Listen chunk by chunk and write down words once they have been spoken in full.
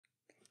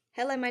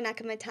Hello my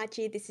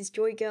nakamatachi, this is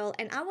JoyGirl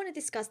and I want to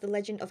discuss the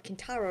legend of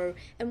Kintaro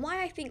and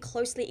why I think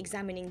closely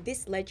examining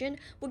this legend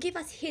will give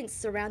us hints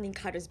surrounding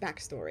Kaido's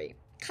backstory.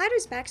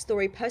 Kaido's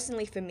backstory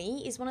personally for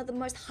me is one of the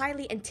most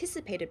highly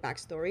anticipated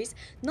backstories,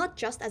 not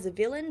just as a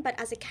villain but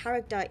as a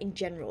character in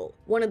general.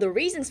 One of the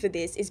reasons for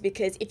this is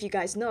because if you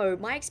guys know,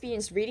 my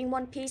experience reading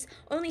One Piece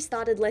only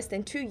started less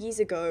than 2 years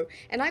ago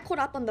and I caught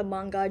up on the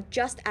manga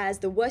just as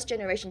the Worst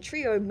Generation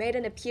trio made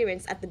an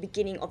appearance at the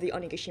beginning of the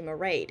Onigashima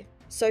raid.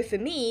 So for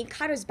me,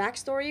 Kaido's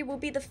backstory will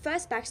be the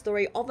first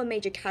backstory of a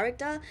major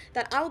character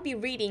that I will be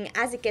reading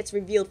as it gets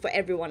revealed for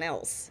everyone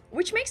else.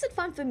 Which makes it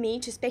fun for me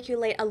to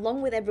speculate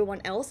along with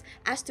everyone else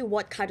as to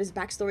what Kaido's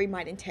backstory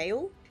might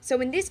entail. So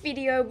in this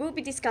video, we'll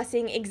be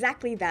discussing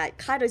exactly that,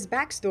 Kaido's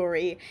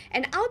backstory,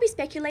 and I'll be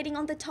speculating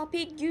on the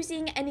topic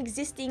using an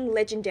existing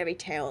legendary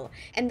tale,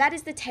 and that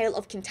is the tale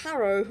of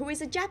Kintaro, who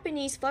is a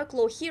Japanese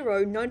folklore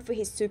hero known for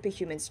his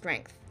superhuman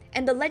strength.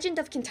 And the legend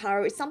of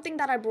Kintaro is something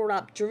that I brought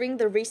up during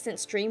the recent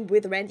stream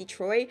with Randy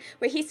Troy,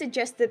 where he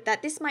suggested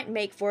that this might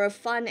make for a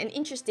fun and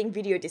interesting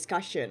video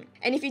discussion.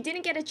 And if you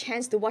didn't get a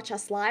chance to watch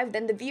us live,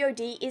 then the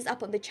VOD is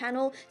up on the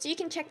channel, so you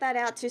can check that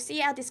out to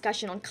see our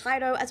discussion on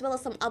Kaido as well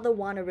as some other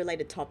Wano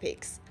related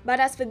topics.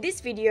 But as for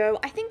this video,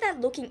 I think that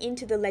looking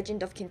into the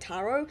legend of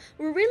Kintaro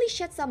will really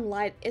shed some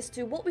light as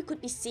to what we could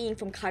be seeing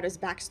from Kaido's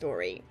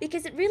backstory.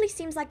 Because it really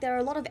seems like there are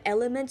a lot of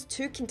elements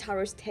to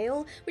Kintaro's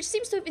tale, which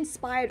seems to have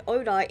inspired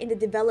Oda in the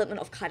development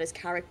of Kaido's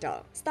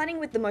character. Starting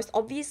with the most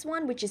obvious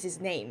one, which is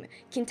his name.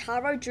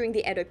 Kintaro during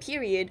the Edo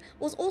period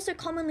was also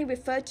commonly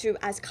referred to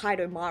as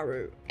Kaido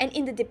Maru. And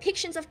in the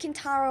depictions of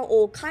Kintaro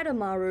or Kaido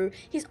Maru,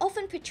 he's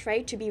often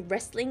portrayed to be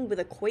wrestling with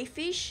a koi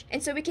fish,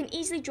 and so we can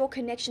easily draw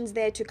connections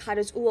there to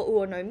Kaido's Ua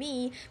Ua no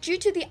Mi due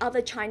to the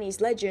other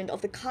Chinese legend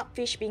of the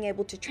carpfish being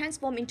able to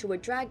transform into a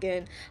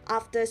dragon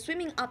after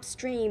swimming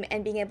upstream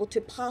and being able to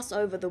pass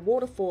over the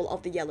waterfall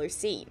of the Yellow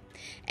Sea.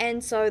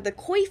 And so the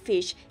koi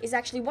fish is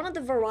actually one of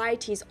the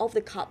varieties of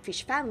the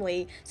carpfish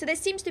family, so there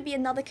seems to be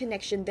another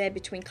connection there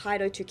between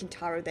Kaido to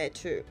Kintaro there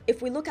too.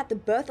 If we look at the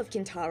birth of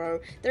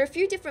Kintaro, there are a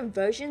few different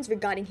versions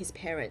regarding his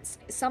parents.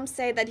 Some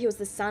say that he was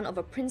the son of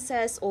a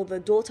princess or the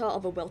daughter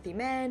of a wealthy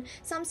man.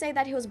 Some say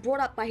that he was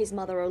brought up by his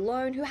mother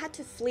alone, who had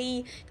to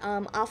flee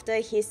after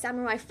his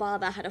samurai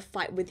father had a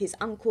fight with his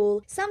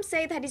uncle. Some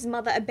say that his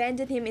mother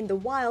abandoned him in the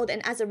wild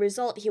and as a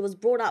result he was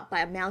brought up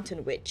by a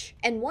mountain witch.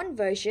 And one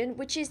version,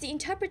 which is the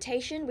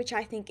interpretation which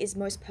I think is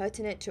most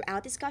pertinent to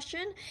our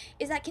discussion,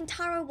 is that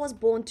Kintaro was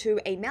born to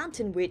a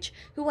mountain witch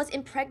who was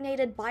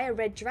impregnated by a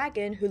red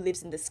dragon who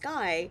lives in the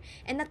sky,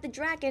 and that the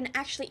dragon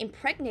actually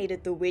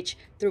impregnated the witch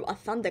through a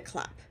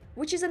thunderclap.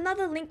 Which is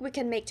another link we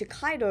can make to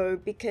Kaido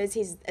because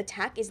his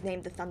attack is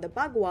named the Thunder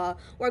Bagua,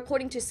 or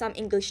according to some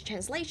English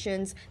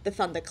translations, the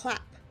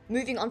Thunderclap.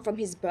 Moving on from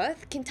his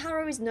birth,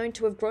 Kintaro is known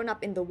to have grown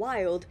up in the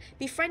wild,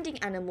 befriending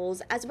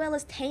animals as well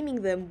as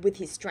taming them with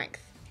his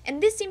strength.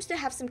 And this seems to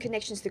have some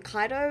connections to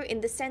Kaido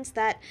in the sense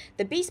that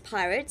the Beast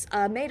Pirates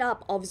are made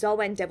up of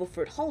Zoan Devil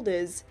Fruit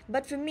holders,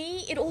 but for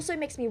me, it also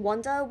makes me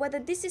wonder whether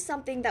this is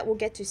something that we'll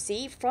get to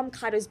see from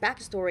Kaido's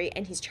backstory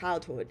and his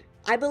childhood.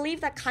 I believe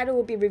that Kaido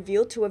will be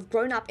revealed to have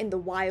grown up in the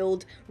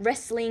wild,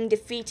 wrestling,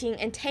 defeating,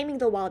 and taming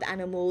the wild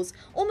animals,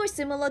 almost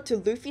similar to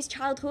Luffy's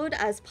childhood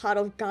as part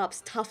of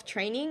Garp's tough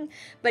training,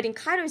 but in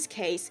Kaido's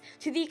case,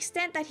 to the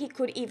extent that he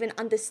could even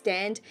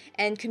understand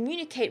and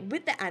communicate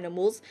with the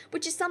animals,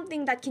 which is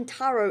something that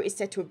Kintaro is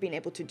said to have been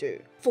able to do.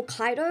 For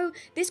Kaido,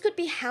 this could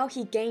be how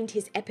he gained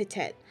his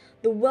epithet.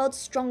 The world's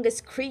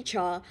strongest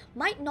creature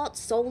might not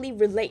solely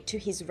relate to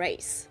his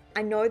race.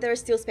 I know there are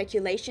still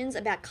speculations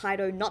about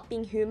Kaido not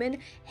being human,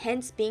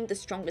 hence being the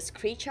strongest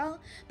creature,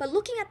 but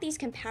looking at these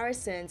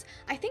comparisons,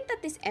 I think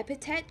that this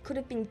epithet could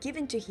have been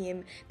given to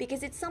him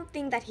because it's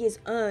something that he has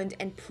earned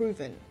and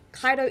proven.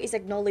 Kaido is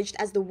acknowledged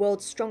as the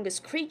world's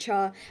strongest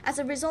creature as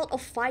a result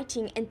of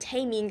fighting and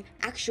taming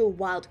actual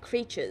wild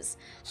creatures.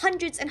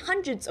 Hundreds and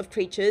hundreds of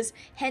creatures,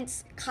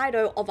 hence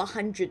Kaido of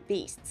 100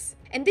 beasts.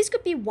 And this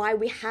could be why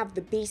we have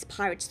the Beast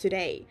Pirates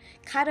today.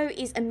 Kaido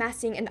is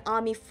amassing an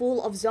army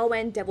full of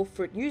Zoan Devil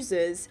Fruit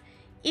users.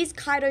 Is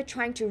Kaido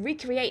trying to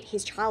recreate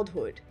his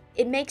childhood?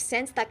 It makes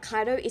sense that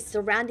Kaido is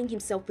surrounding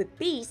himself with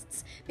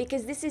beasts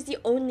because this is the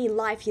only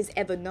life he's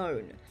ever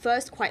known.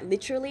 First, quite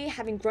literally,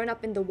 having grown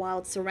up in the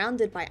wild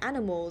surrounded by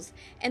animals,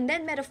 and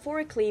then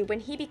metaphorically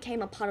when he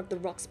became a part of the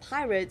Rocks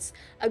Pirates,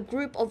 a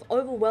group of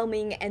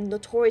overwhelming and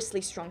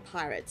notoriously strong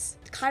pirates.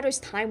 Kaido's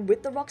time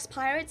with the Rocks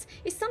Pirates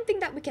is something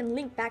that we can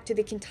link back to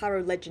the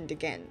Kintaro legend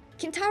again.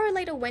 Kintaro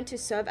later went to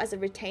serve as a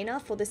retainer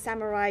for the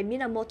samurai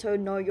Minamoto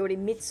no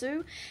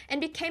Yorimitsu and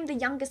became the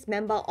youngest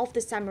member of the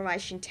samurai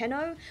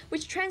Shinteno,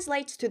 which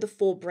translates to the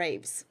Four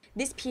Braves.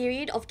 This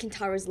period of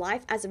Kintaro's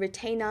life as a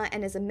retainer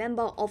and as a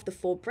member of the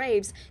Four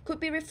Braves could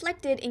be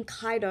reflected in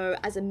Kaido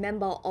as a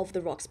member of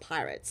the Rocks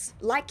Pirates.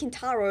 Like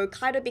Kintaro,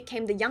 Kaido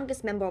became the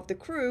youngest member of the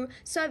crew,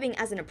 serving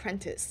as an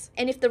apprentice.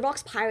 And if the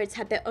Rocks Pirates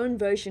had their own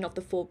version of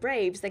the Four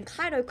Braves, then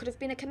Kaido could have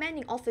been a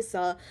commanding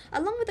officer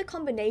along with a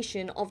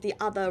combination of the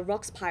other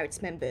Rocks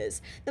Pirates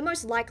members, the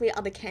most likely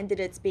other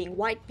candidates being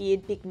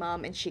Whitebeard, Big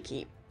Mom, and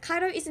Shiki.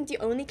 Kaido isn't the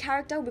only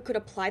character we could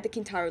apply the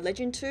Kintaro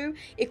Legend to.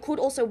 It could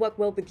also work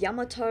well with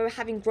Yamato,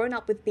 having grown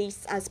up with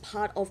Beast as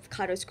part of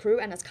Kaido's crew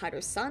and as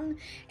Kaido's son.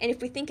 And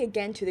if we think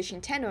again to the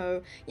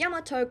Shinteno,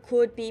 Yamato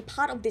could be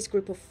part of this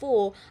group of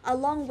 4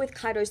 along with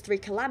Kaido's 3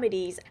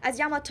 calamities, as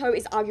Yamato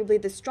is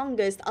arguably the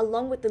strongest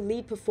along with the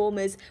lead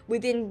performers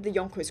within the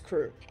Yonko's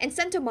crew. And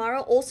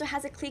Sentomaru also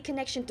has a clear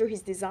connection through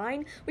his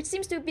design, which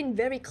seems to have been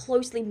very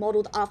closely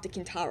modelled after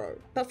Kintaro.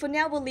 But for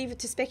now, we'll leave it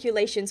to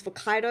speculations for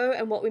Kaido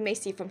and what we may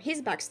see from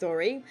his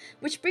backstory,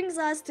 which brings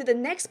us to the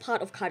next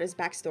part of Kaido's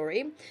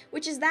backstory,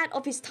 which is that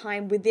of his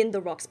time within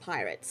the Rocks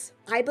Pirates.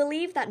 I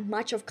believe that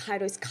much of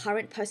Kaido's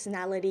current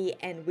personality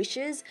and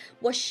wishes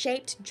was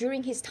shaped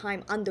during his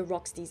time under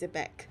Roxy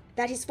Xebec.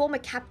 That his former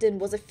captain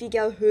was a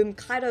figure whom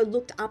Kaido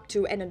looked up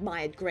to and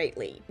admired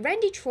greatly.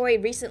 Randy Troy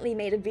recently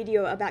made a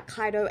video about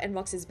Kaido and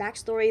Rox's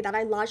backstory that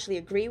I largely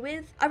agree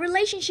with, a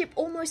relationship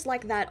almost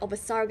like that of a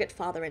surrogate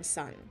father and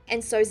son.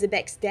 And so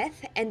Xebec's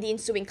death and the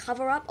ensuing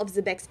cover-up of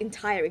Xebec's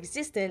entire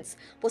existence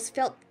was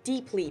felt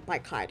deeply by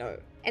Kaido.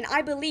 And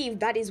I believe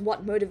that is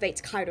what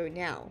motivates Kaido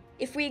now.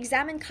 If we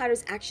examine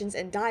Kaido's actions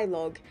and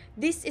dialogue,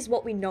 this is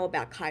what we know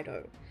about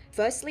Kaido.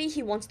 Firstly,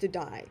 he wants to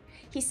die.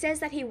 He says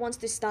that he wants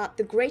to start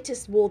the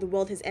greatest war the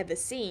world has ever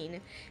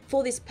seen.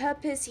 For this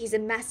purpose, he's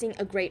amassing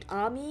a great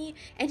army,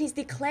 and he's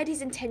declared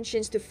his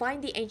intentions to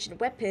find the ancient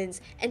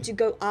weapons and to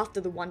go after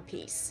the One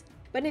Piece.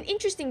 But an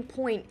interesting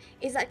point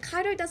is that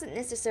Kaido doesn't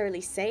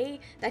necessarily say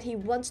that he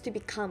wants to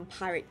become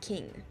Pirate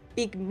King.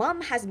 Big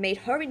Mom has made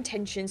her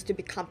intentions to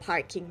become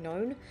Pirate King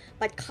known,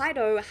 but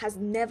Kaido has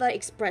never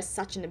expressed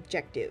such an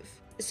objective.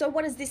 So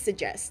what does this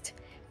suggest?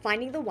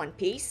 Finding the One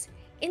Piece,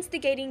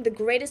 instigating the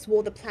greatest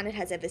war the planet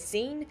has ever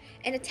seen,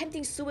 and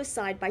attempting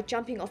suicide by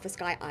jumping off a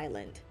sky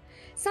island.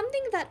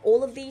 Something that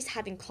all of these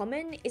have in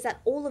common is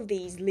that all of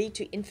these lead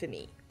to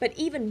infamy. But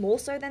even more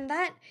so than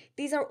that,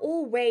 these are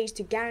all ways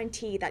to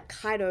guarantee that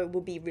Kaido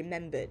will be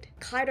remembered.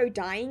 Kaido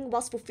dying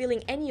whilst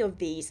fulfilling any of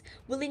these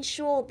will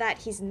ensure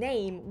that his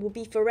name will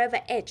be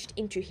forever etched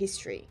into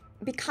history.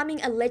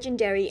 Becoming a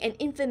legendary and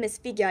infamous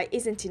figure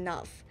isn't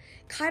enough.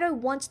 Kaido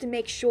wants to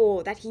make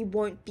sure that he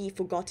won't be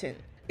forgotten.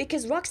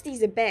 Because Roxy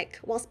Xebec,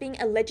 whilst being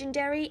a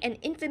legendary and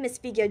infamous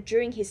figure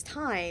during his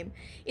time,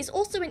 is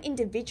also an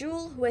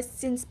individual who has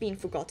since been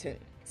forgotten.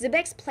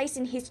 Xebec's place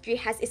in history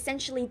has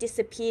essentially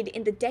disappeared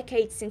in the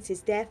decades since his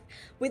death,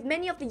 with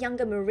many of the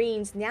younger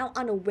Marines now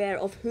unaware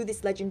of who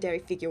this legendary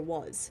figure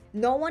was.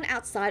 No one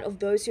outside of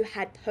those who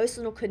had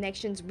personal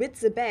connections with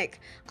Xebec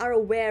are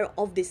aware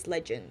of this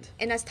legend.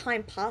 And as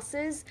time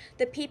passes,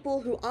 the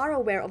people who are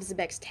aware of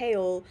Xebec's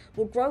tale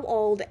will grow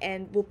old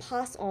and will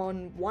pass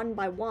on one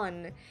by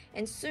one,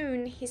 and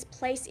soon his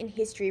place in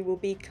history will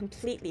be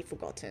completely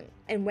forgotten.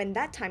 And when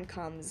that time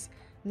comes,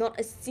 not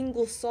a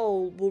single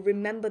soul will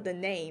remember the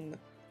name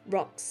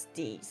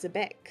Roxy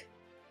Xebec.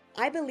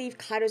 I believe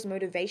Kaido's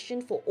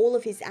motivation for all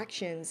of his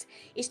actions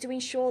is to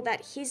ensure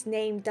that his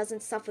name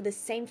doesn't suffer the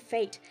same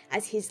fate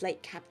as his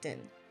late captain.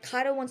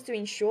 Kaido wants to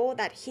ensure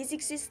that his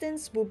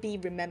existence will be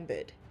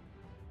remembered.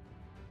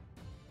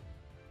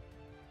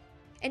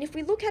 And if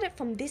we look at it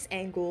from this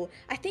angle,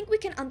 I think we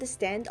can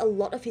understand a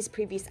lot of his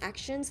previous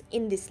actions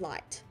in this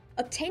light.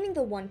 Obtaining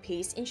the One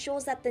Piece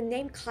ensures that the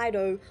name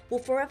Kaido will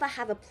forever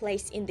have a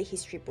place in the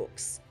history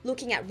books.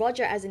 Looking at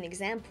Roger as an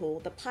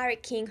example, the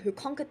pirate king who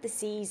conquered the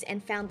seas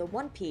and found the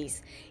One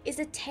Piece, is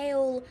a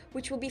tale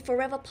which will be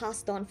forever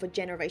passed on for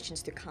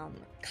generations to come.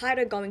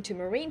 Kaido going to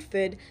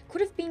Marineford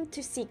could have been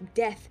to seek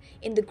death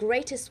in the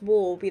greatest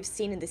war we've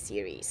seen in the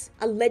series.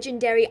 A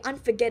legendary,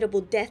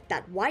 unforgettable death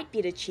that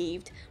Whitebeard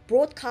achieved,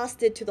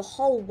 broadcasted to the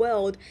whole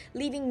world,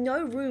 leaving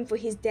no room for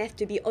his death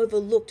to be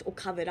overlooked or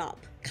covered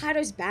up.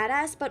 Kaido's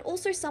badass but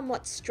also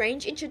somewhat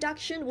strange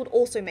introduction would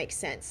also make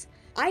sense.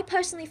 I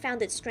personally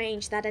found it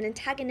strange that an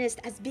antagonist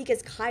as big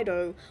as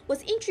Kaido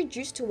was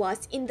introduced to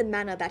us in the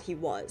manner that he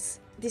was.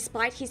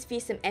 Despite his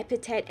fearsome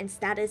epithet and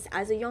status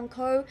as a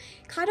Yonko,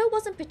 Kaido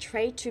wasn't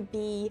portrayed to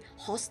be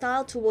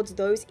hostile towards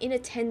those in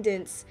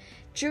attendance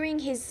during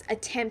his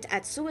attempt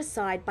at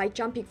suicide by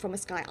jumping from a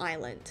sky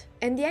island.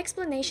 And the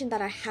explanation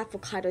that I have for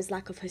Kaido's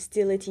lack of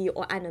hostility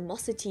or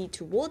animosity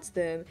towards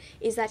them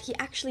is that he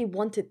actually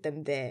wanted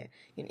them there.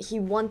 He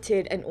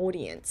wanted an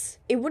audience.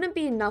 It wouldn't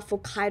be enough for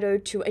Kaido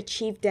to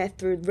achieve death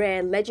through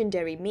rare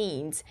legendary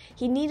means.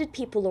 He needed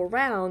people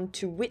around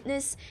to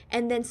witness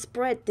and then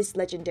spread this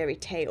legendary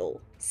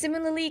tale.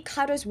 Similarly,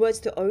 Kaido's words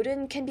to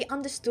Oden can be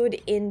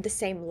understood in the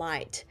same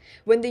light.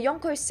 When the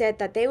Yonko said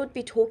that they would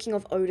be talking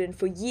of Oden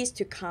for years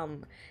to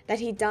come,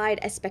 that he died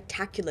a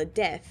spectacular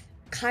death,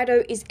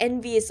 Kaido is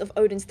envious of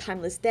Oden's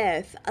timeless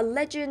death, a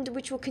legend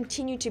which will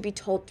continue to be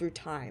told through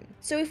time.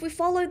 So if we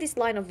follow this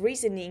line of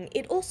reasoning,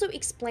 it also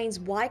explains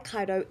why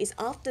Kaido is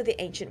after the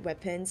ancient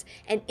weapons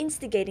and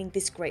instigating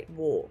this great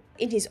war.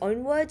 In his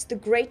own words, the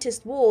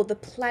greatest war the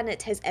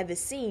planet has ever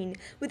seen,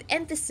 with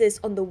emphasis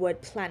on the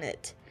word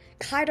planet.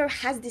 Kaido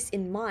has this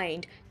in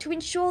mind to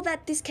ensure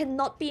that this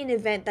cannot be an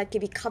event that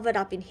can be covered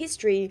up in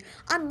history,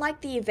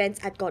 unlike the events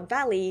at God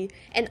Valley,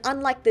 and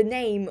unlike the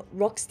name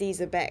Rocksteady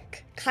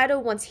Zebek. Kaido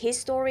wants his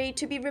story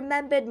to be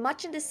remembered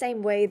much in the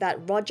same way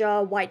that Roger,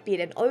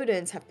 Whitebeard, and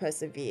Odin's have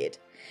persevered.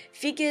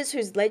 Figures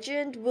whose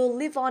legend will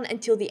live on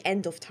until the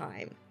end of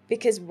time.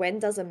 Because when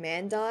does a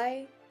man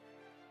die?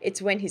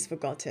 It's when he's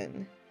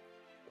forgotten.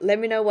 Let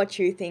me know what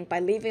you think by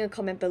leaving a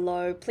comment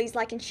below. Please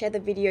like and share the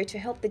video to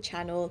help the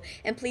channel,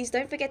 and please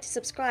don't forget to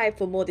subscribe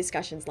for more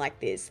discussions like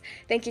this.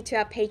 Thank you to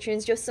our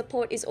patrons, your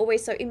support is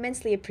always so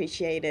immensely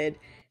appreciated.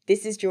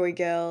 This is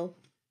JoyGirl,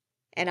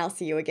 and I'll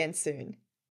see you again soon.